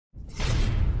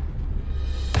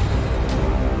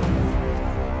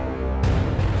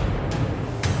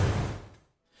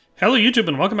Hello YouTube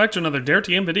and welcome back to another Dare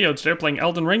to Game video. Today we're playing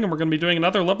Elden Ring and we're going to be doing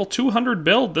another level 200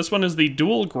 build. This one is the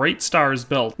Dual-Greatstars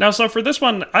build. Now, so for this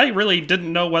one, I really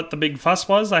didn't know what the big fuss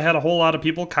was. I had a whole lot of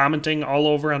people commenting all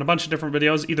over on a bunch of different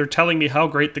videos, either telling me how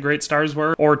great the Great Stars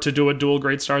were, or to do a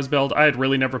Dual-Greatstars build. I had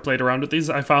really never played around with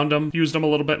these. I found them, used them a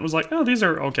little bit, and was like, oh, these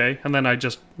are okay. And then I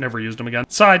just never used them again.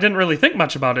 So I didn't really think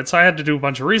much about it. So I had to do a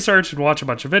bunch of research and watch a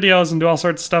bunch of videos and do all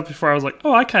sorts of stuff before I was like,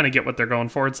 oh, I kind of get what they're going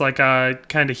for. It's like a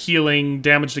kind of healing,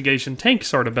 damage negation, tank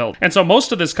sort of build. And so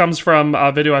most of this comes from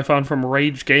a video I found from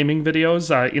Rage Gaming videos,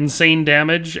 Insane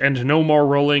Damage and No More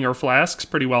Rolling or Flasks.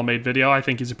 Pretty well made video. I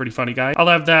think he's a pretty funny guy. I'll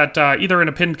have that either in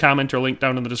a pinned comment or link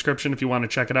down in the description if you want to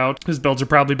check it out. His builds are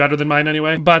probably better than mine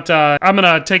anyway. But I'm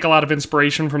going to take a lot of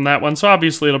inspiration from that one. So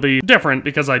obviously it'll be different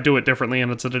because I do it differently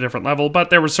and it's at a different level.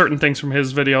 But there were certain things from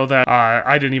his video that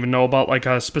I didn't even know about, like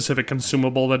a specific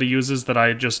consumable that he uses that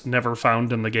I just never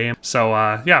found in the game. So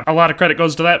yeah, a lot of credit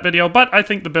goes to that video, but I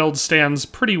think the build stands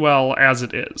pretty well as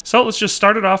it is. So let's just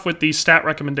start it off with the stat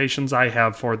recommendations I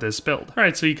have for this build. All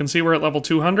right, so you can see we're at level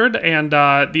 200, and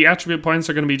the attribute points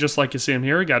are going to be just like you see them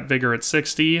here. We got Vigor at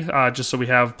 60, just so we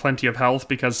have plenty of health,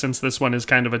 because since this one is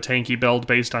kind of a tanky build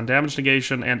based on damage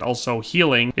negation and also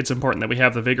healing, it's important that we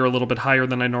have the Vigor a little bit higher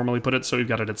than I normally put it, so we've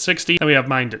got it at 60. And we have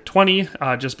Mind at 20,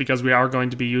 just because we are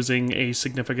going to be using a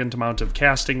significant amount of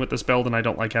casting with this build, and I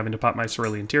don't like having to pop my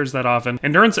Cerulean Tears that often.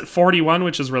 Endurance at 41,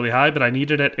 which is really high, but I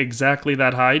needed it exactly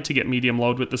that high to get medium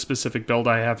load with the specific build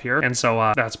I have here, and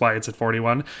so that's why it's at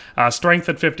 41. Strength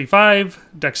at 55,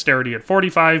 Dexterity at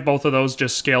 45, both of those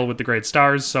just scale with the Great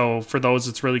Stars, so for those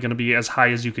it's really going to be as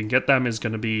high as you can get them is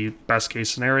going to be best case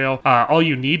scenario. All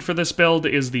you need for this build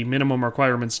is the minimum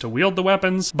requirements to wield the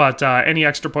weapons, but any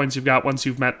extra points you've got once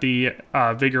you've met the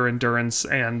Vigor, Endurance,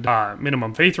 and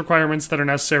minimum Faith requirements that are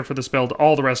necessary for this build,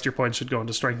 all the rest of your points should go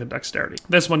into Strength and Dexterity.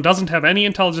 This one doesn't have any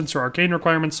Intelligence or Arcane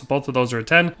requirements, so both of those are at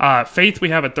 10. Faith we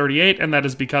have at 38, and that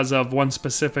is because of one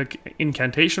specific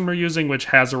incantation we're using, which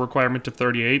has a requirement of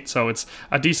 38, so it's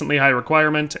a decently high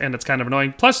requirement, and it's kind of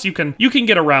annoying. Plus, you can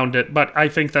get around it, but I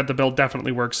think that the build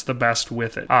definitely works the best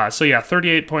with it. So yeah,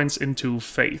 38 points into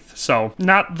Faith. So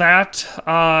not that,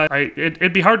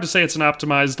 it'd be hard to say it's an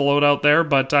optimized loadout there,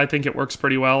 but I think it works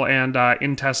pretty well, and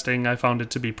in testing, I found it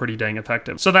to be pretty dang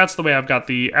effective. So that's the way I've got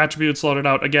the attributes loaded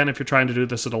out. Again, if you're trying to do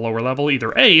this at a lower level,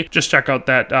 either A, just check out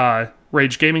that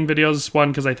Rage Gaming videos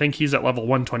one, because I think he's at level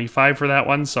 125 for that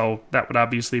one, so that would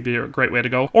obviously be a great way to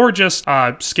go. Or just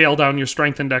scale down your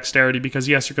Strength and Dexterity, because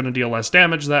yes, you're going to deal less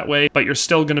damage that way, but you're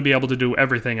still going to be able to do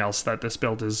everything else that this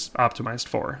build is optimized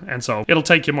for. And so it'll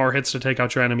take you more hits to take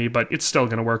out your enemy, but it's still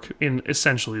going to work in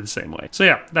essentially the same way. So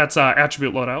yeah, that's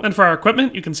attribute loadout. And for our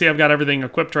equipment, you can see I've got everything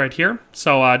equipped right here.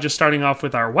 So just starting off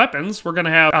with our weapons, we're going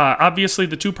to have, obviously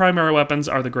the two primary weapons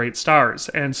are the Great Stars.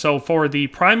 And so for the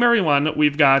primary one,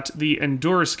 we've got the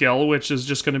Endure skill, which is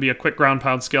just going to be a quick ground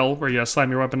pound skill where you slam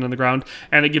your weapon in the ground,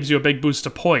 and it gives you a big boost to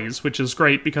poise, which is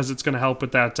great because it's going to help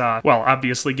with that, well,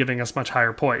 obviously giving us much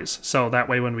higher poise. So that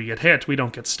way when we get hit, we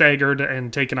don't get staggered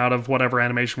and taken out of whatever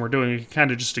animation we're doing. We can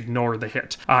kind of just ignore the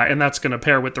hit. And that's going to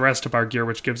pair with the rest of our gear,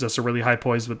 which gives us a really high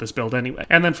poise with this build anyway.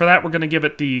 And then for that, we're going to give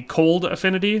it the cold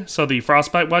affinity, so the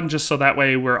frostbite one, just so that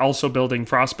way we're also building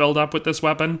frost build up with this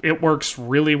weapon. It works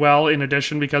really well in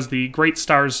addition because the Great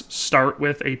Stars start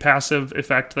with a passive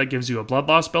effect that gives you a blood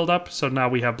loss buildup, so now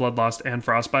we have blood loss and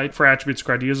frostbite. For attributes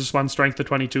required to use this one, Strength at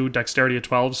 22, Dexterity at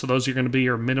 12, so those are going to be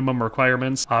your minimum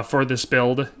requirements for this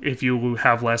build if you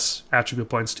have less attribute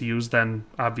points to use than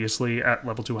obviously at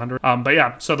level 200. But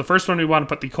yeah, so the first one we want to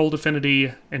put the cold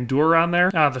affinity Endure on there.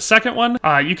 The second one,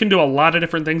 you can do a lot of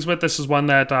different things with. This is one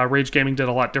that Rage Gaming did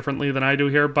a lot differently than I do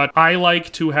here, but I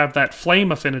like to have that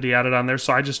flame affinity added on there,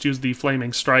 so I just use the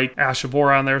Flaming Strike Ash of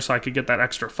War on there so I could get that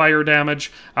extra fire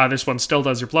damage. This one still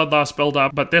does your blood loss build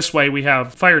up, but this way we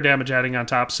have fire damage adding on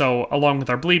top, so along with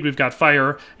our bleed we've got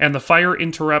fire, and the fire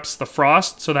interrupts the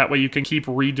frost, so that way you can keep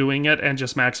redoing it and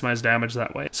just maximize damage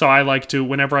that way. So I like to,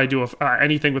 whenever I do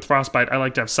anything with frostbite, I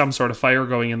like to have some sort of fire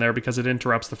going in there because it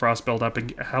interrupts the frost build up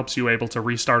and helps you able to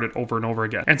restart it over and over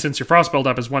again. And since your frost build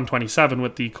up is 127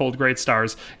 with the cold Great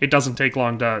Stars, it doesn't take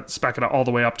long to spec it all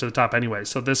the way up to the top anyway,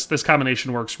 so this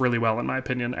combination works really well in my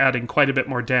opinion, adding quite a bit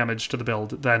more damage to the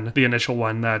build than the initial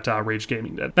one that Rage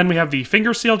Gaming did. Then we have the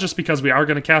Finger Seal, just because we are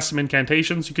going to cast some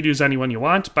incantations. You could use any one you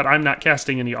want, but I'm not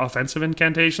casting any offensive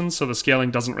incantations, so the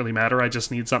scaling doesn't really matter. I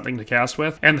just need something to cast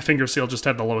with, and the Finger Seal just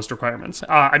had the lowest requirements.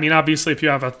 I mean, obviously, if you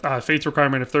have a Faith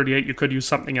requirement of 38, you could use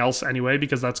something else anyway,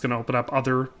 because that's going to open up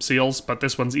other seals, but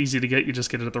this one's easy to get. You just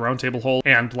get it at the round table hole,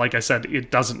 and like I said,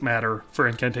 it doesn't matter for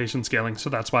incantation scaling, so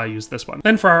that's why I use this one.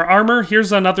 Then for our armor,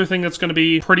 here's another thing that's going to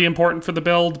be pretty important for the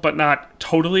build, but not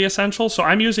totally essential. So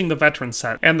I'm using the Veteran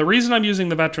set, And the reason I'm using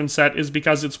the veteran set is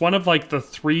because it's one of like the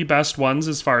 3 best ones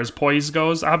as far as poise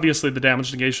goes. Obviously the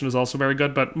damage negation is also very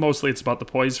good, but mostly it's about the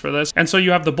poise for this. And so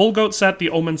you have the bull goat set, the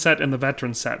omen set, and the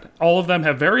veteran set. All of them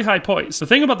have very high poise. The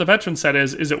thing about the veteran set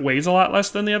is it weighs a lot less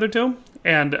than the other two.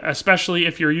 And especially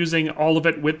if you're using all of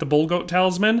it with the bull goat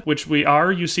talisman, which we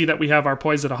are, you see that we have our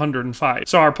poise at 105.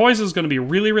 So our poise is going to be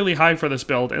really, really high for this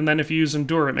build. And then if you use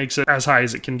endure, it makes it as high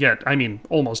as it can get. I mean,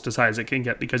 almost as high as it can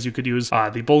get, because you could use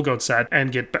the bull goat set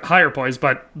and get higher poise,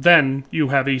 but then you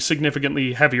have a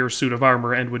significantly heavier suit of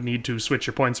armor and would need to switch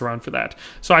your points around for that.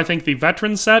 So I think the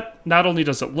veteran set, not only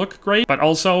does it look great, but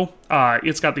also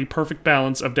it's got the perfect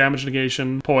balance of damage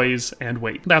negation, poise, and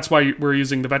weight. That's why we're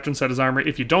using the veteran set as armor.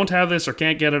 If you don't have this or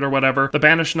can't get it or whatever, the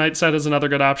banished knight set is another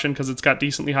good option because it's got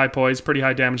decently high poise, pretty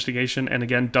high damage negation, and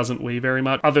again, doesn't weigh very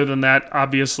much. Other than that,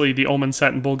 obviously the omen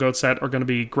set and bull goat set are going to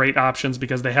be great options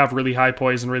because they have really high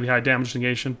poise and really high damage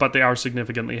negation, but they are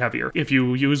significantly heavier. If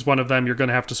you use one of them, you're going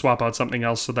to have to swap out something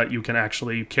else so that you can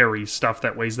actually carry stuff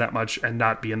that weighs that much and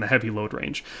not be in the heavy load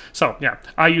range. So yeah,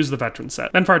 I use the veteran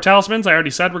set. Then for our talismans, I already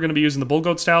said we're going to be using the bull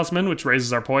goat's talisman, which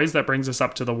raises our poise. That brings us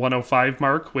up to the 105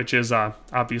 mark, which is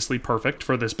obviously perfect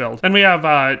for this build. Then we have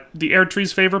the air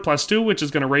tree's favor +2, which is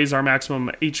going to raise our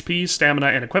maximum HP, stamina,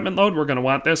 and equipment load. We're going to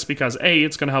want this because A,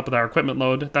 it's going to help with our equipment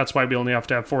load. That's why we only have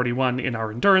to have 41 in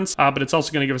our endurance, but it's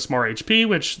also going to give us more HP,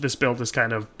 which this build is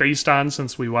kind of based on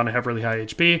since we want to have really high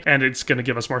HP, and it's going to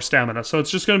give us more stamina. So it's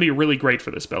just going to be really great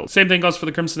for this build. Same thing goes for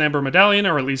the Crimson Amber Medallion,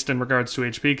 or at least in regards to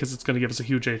HP, because it's going to give us a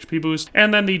huge HP boost.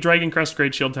 And then the Dragon Crest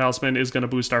Great Shield Talisman is going to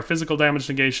boost our physical damage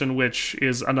negation, which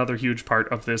is another huge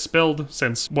part of this build,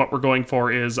 since what we're going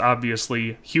for is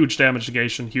obviously huge damage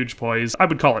negation, huge poise. I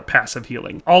would call it passive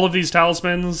healing. All of these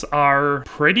talismans are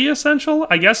pretty essential.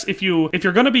 I guess if you're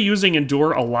going to be using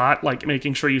Endure a lot, like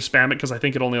making sure you spam it, because I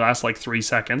think it only lasts like 3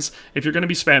 seconds. If you're going to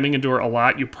be spamming Endure a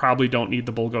lot, you probably don't need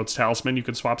the Bull Goat's Talisman. You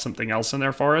could swap something else in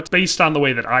there for it. Based on the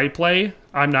way that I play,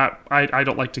 I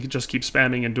don't like to just keep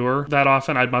spamming Endure that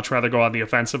often. I'd much rather go on the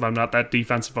offensive. I'm not that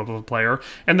defensive of a player.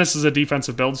 And this is a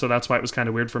defensive build, so that's why it was kind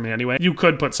of weird for me anyway. You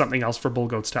could put something else for Bull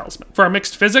Goat's Talisman. For our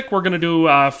mixed physic, we're going to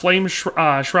do Flame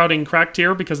Shrouding Crack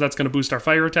Tier, because that's going to boost our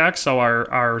fire attack. So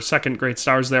our second Great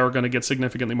Stars there are going to get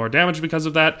significantly more damage because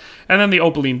of that. And then the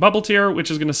Opaline Bubble Tier, which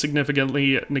is going to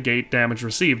significantly negate damage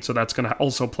received. So that's going to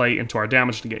also play into our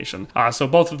damage negation. So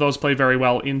both of those play very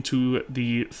well into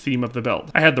the theme of the build.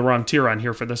 I had the wrong tier on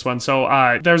here for this one.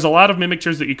 So there's a lot of Mimic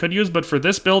tiers that you could use, but for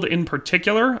this build in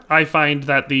particular, I find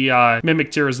that the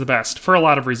Mimic tier is the best for a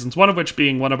lot of reasons. One of which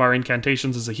being one of our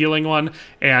incantations is a healing one,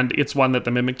 and it's one that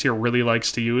the Mimic tier really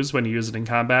likes to use when you use it in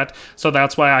combat. So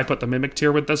that's why I put the Mimic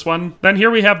tier with this one. Then here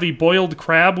we have the Boiled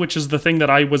Crab, which is the thing that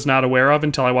I was not aware of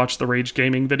until I watched the Rage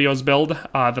Gaming videos build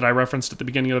that I referenced at the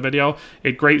beginning of the video.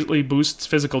 It greatly boosts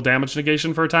physical damage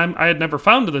negation for a time. I had never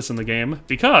found this in the game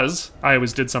because I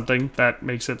always did something that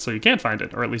makes it so you can't find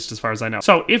it, or at least as far as I know.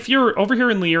 So if you're over here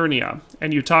in Liurnia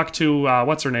and you talk to,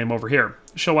 what's her name over here,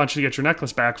 she'll want you to get your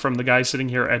necklace back from the guy sitting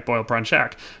here at Boiled Prawn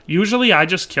Shack. Usually I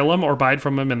just kill him or buy it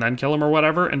from him and then kill him or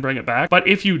whatever and bring it back. But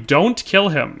if you don't kill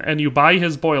him and you buy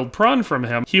his boiled prawn from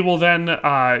him, he will then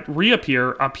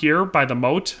reappear up here by the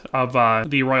moat of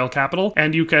the royal capital,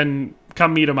 and you can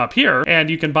come meet him up here, and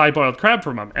you can buy boiled crab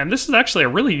from him. And this is actually a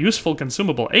really useful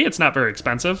consumable. A, it's not very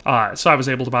expensive, so I was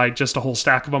able to buy just a whole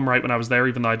stack of them right when I was there,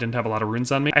 even though I didn't have a lot of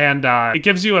runes on me. And it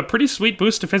gives you a pretty sweet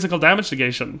boost to physical damage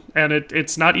negation, and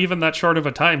it's not even that short of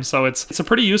a time, so it's a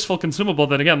pretty useful consumable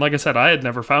that, again, like I said, I had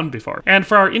never found before. And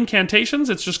for our incantations,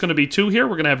 it's just going to be 2 here.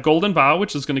 We're going to have Golden Vow,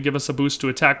 which is going to give us a boost to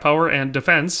attack power and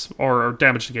defense, or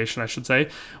damage negation, I should say,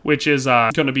 which is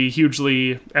going to be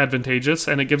hugely advantageous,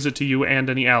 and it gives it to you and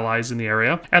any allies in the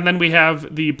area. And then we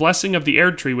have the Blessing of the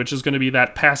Air Tree, which is going to be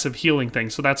that passive healing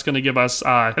thing. So that's going to give us,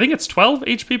 I think it's 12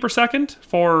 HP per second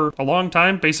for a long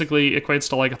time. Basically equates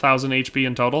to like 1,000 HP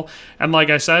in total. And like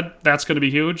I said, that's going to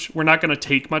be huge. We're not going to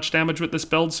take much damage with this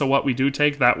build, so what we do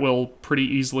take, that will pretty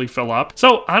easily fill up.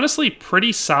 So honestly,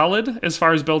 pretty solid as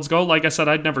far as builds go. Like I said,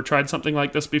 I'd never tried something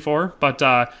like this before, but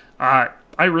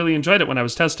I really enjoyed it when I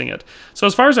was testing it. So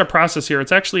as far as our process here,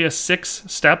 it's actually a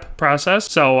 6-step process.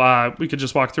 So we could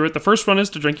just walk through it. The first one is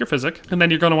to drink your physic, and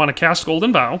then you're going to want to cast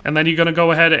Golden Vow, and then you're going to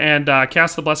go ahead and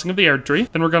cast the Blessing of the Air Tree.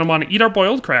 Then we're going to want to eat our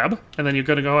boiled crab, and then you're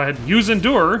going to go ahead and use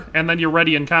Endure, and then you're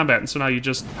ready in combat. And so now you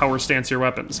just power stance your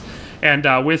weapons. And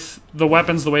with the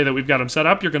weapons, the way that we've got them set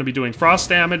up, you're going to be doing frost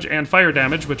damage and fire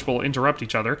damage, which will interrupt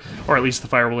each other, or at least the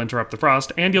fire will interrupt the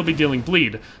frost, and you'll be dealing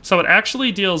bleed. So it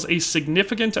actually deals a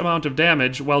significant amount of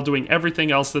damage while doing everything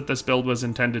else that this build was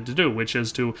intended to do, which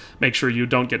is to make sure you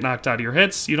don't get knocked out of your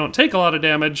hits, you don't take a lot of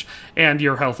damage, and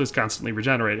your health is constantly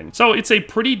regenerating. So it's a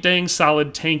pretty dang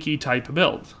solid tanky type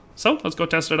build. So let's go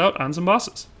test it out on some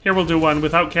bosses. Here we'll do one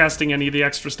without casting any of the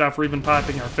extra stuff or even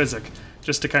popping our physic,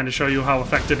 just to kind of show you how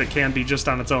effective it can be just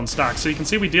on its own stock. So you can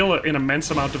see we deal an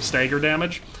immense amount of stagger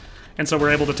damage, and so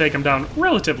we're able to take him down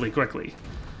relatively quickly.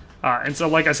 And so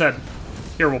like I said,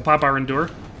 here we'll pop our Endure.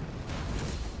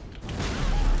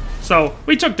 So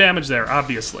we took damage there,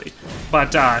 obviously,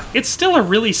 but it's still a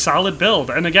really solid build.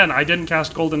 And again, I didn't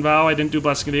cast Golden Vow, I didn't do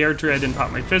Blessing of the Air Tree, I didn't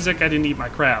pop my Physic, I didn't eat my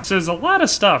crab. So there's a lot of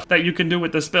stuff that you can do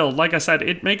with this build. Like I said,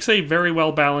 it makes a very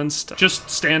well-balanced, just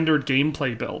standard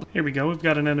gameplay build. Here we go, we've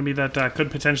got an enemy that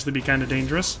could potentially be kind of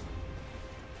dangerous.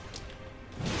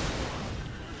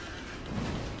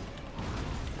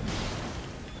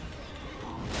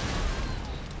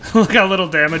 Look how little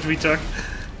damage we took.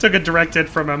 Took a direct hit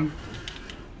from him.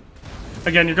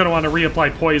 Again, you're going to want to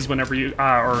reapply Poise whenever you,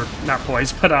 or not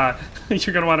Poise, but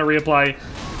you're going to want to reapply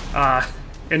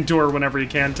Endure whenever you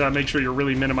can to make sure you're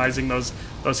really minimizing those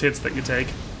hits that you take.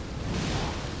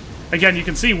 Again, you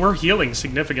can see we're healing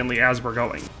significantly as we're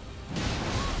going.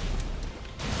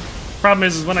 Problem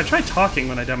is when I try talking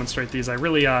when I demonstrate these, I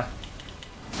really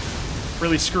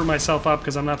screw myself up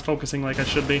because I'm not focusing like I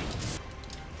should be.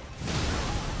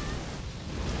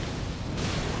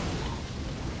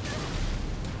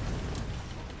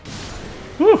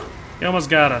 Whew! He almost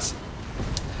got us.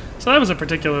 So that was a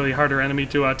particularly harder enemy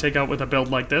to take out with a build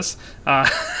like this. And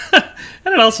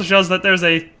it also shows that there's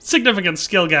a significant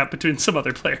skill gap between some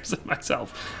other players and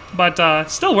myself. But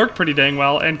still worked pretty dang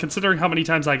well, and considering how many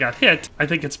times I got hit, I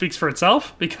think it speaks for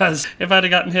itself, because if I'd have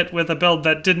gotten hit with a build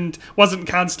that wasn't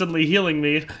constantly healing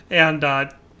me, and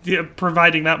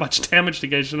providing that much damage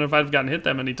negation, if I'd gotten hit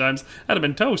that many times, I'd have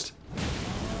been toast.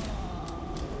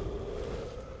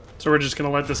 So we're just gonna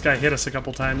let this guy hit us a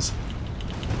couple times.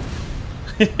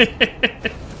 He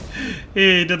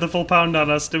did the full pound on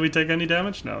us. Did we take any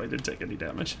damage? No, he didn't take any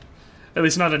damage. At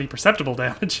least not any perceptible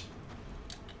damage.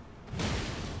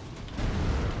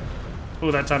 Oh,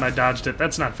 that time I dodged it.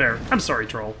 That's not fair. I'm sorry,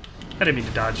 troll. I didn't mean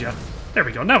to dodge you. There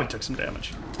we go. Now we took some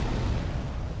damage.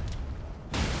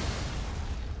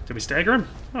 Did we stagger him?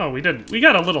 Oh, we didn't. We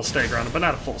got a little stagger on him, but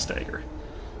not a full stagger.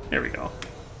 There we go.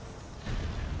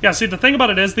 Yeah, see, the thing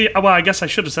about it is, well, I guess I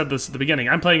should have said this at the beginning.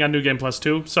 I'm playing on New Game Plus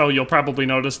 2, so you'll probably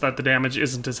notice that the damage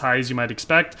isn't as high as you might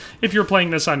expect. If you're playing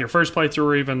this on your first playthrough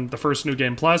or even the first New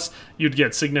Game Plus, you'd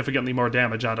get significantly more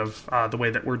damage out of the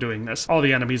way that we're doing this. All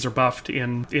the enemies are buffed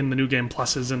in the New Game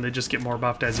Pluses, and they just get more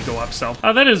buffed as you go up, so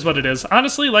that is what it is.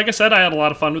 Honestly, like I said, I had a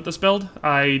lot of fun with this build.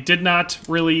 I did not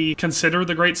really consider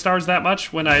the Great Stars that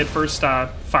much when I had first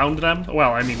found them.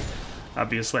 Well, I mean,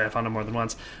 obviously, I found them more than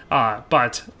once.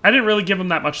 But I didn't really give them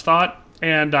that much thought,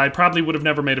 and I probably would have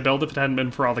never made a build if it hadn't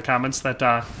been for all the comments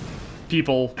that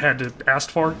people had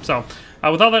asked for. So,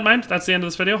 with all that in mind, that's the end of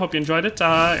this video. Hope you enjoyed it,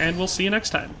 and we'll see you next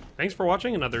time. Thanks for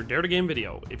watching another Dare to Game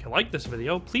video. If you like this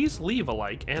video, please leave a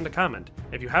like and a comment.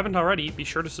 If you haven't already, be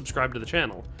sure to subscribe to the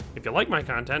channel. If you like my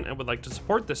content and would like to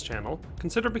support this channel,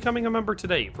 consider becoming a member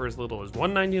today for as little as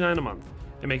 $1.99 a month.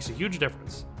 It makes a huge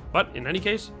difference. But in any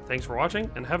case, thanks for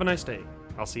watching and have a nice day.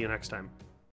 I'll see you next time.